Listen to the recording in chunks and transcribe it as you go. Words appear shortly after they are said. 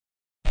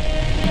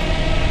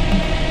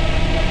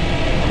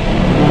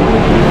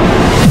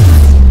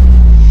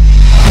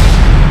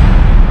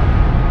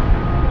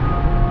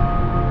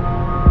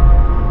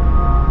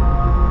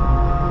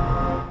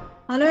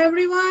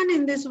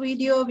this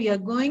video, we are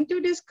going to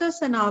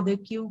discuss another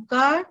cue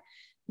card.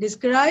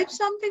 Describe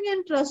something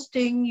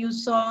interesting you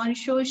saw on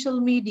social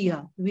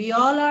media. We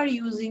all are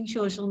using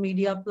social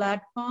media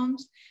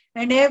platforms,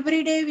 and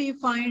every day we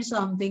find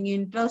something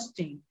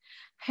interesting.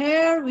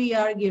 Here we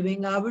are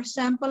giving our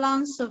sample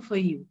answer for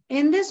you.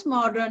 In this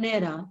modern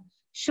era,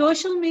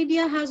 social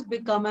media has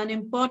become an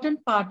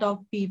important part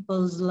of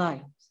people's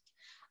lives.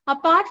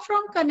 Apart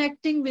from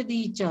connecting with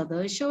each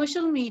other,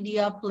 social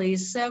media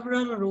plays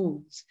several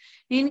roles,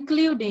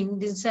 including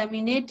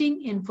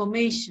disseminating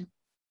information.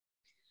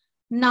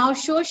 Now,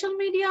 social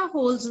media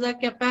holds the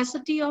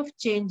capacity of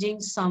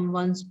changing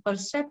someone's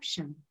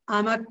perception.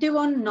 I'm active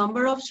on a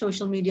number of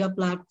social media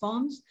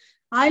platforms.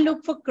 I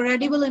look for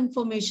credible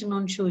information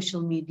on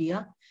social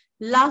media.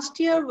 Last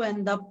year,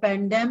 when the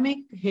pandemic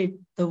hit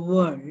the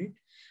world,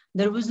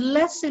 there was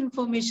less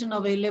information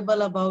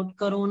available about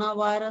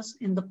coronavirus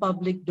in the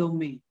public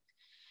domain.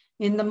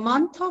 In the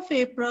month of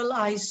April,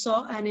 I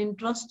saw an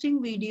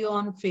interesting video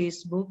on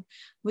Facebook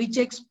which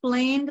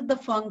explained the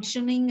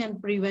functioning and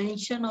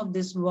prevention of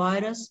this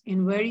virus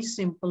in very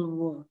simple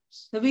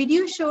words. The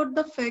video showed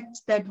the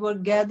facts that were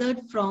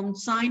gathered from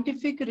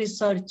scientific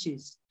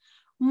researches.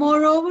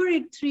 Moreover,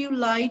 it threw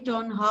light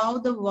on how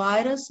the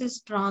virus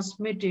is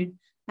transmitted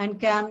and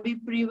can be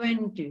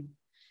prevented.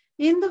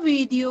 In the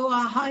video,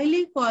 a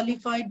highly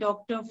qualified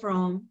doctor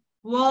from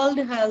World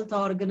Health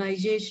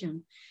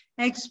Organization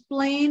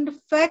explained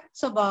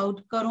facts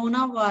about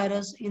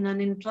coronavirus in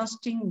an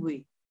interesting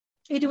way.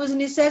 It was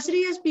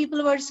necessary as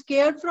people were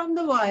scared from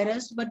the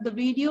virus, but the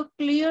video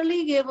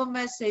clearly gave a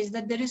message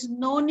that there is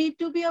no need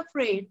to be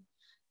afraid,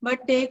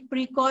 but take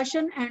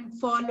precaution and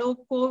follow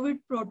COVID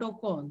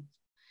protocols.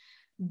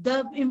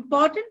 The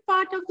important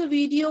part of the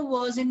video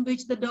was in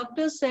which the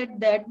doctor said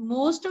that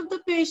most of the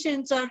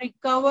patients are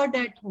recovered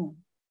at home.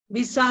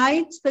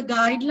 Besides, the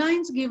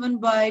guidelines given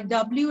by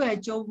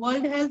WHO,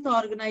 World Health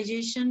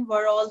Organization,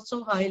 were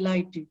also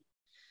highlighted.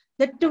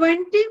 The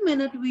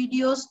 20-minute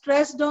video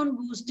stressed on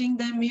boosting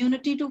the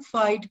immunity to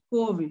fight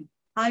COVID.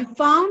 I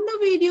found the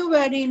video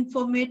very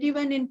informative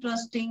and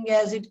interesting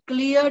as it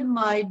cleared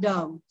my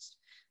doubts.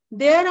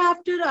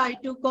 Thereafter, I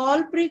took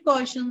all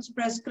precautions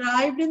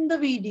prescribed in the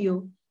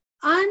video.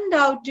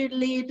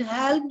 Undoubtedly, it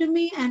helped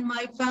me and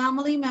my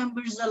family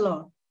members a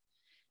lot.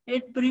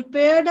 It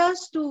prepared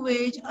us to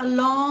wage a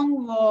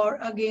long war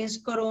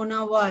against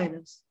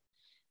coronavirus.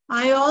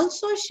 I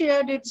also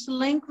shared its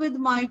link with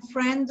my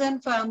friends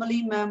and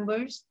family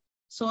members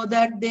so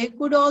that they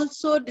could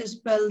also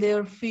dispel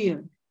their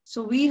fear.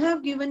 So we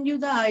have given you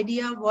the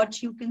idea of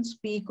what you can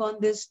speak on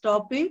this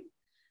topic.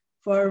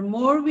 For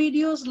more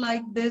videos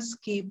like this,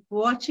 keep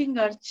watching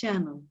our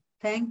channel.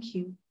 Thank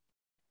you.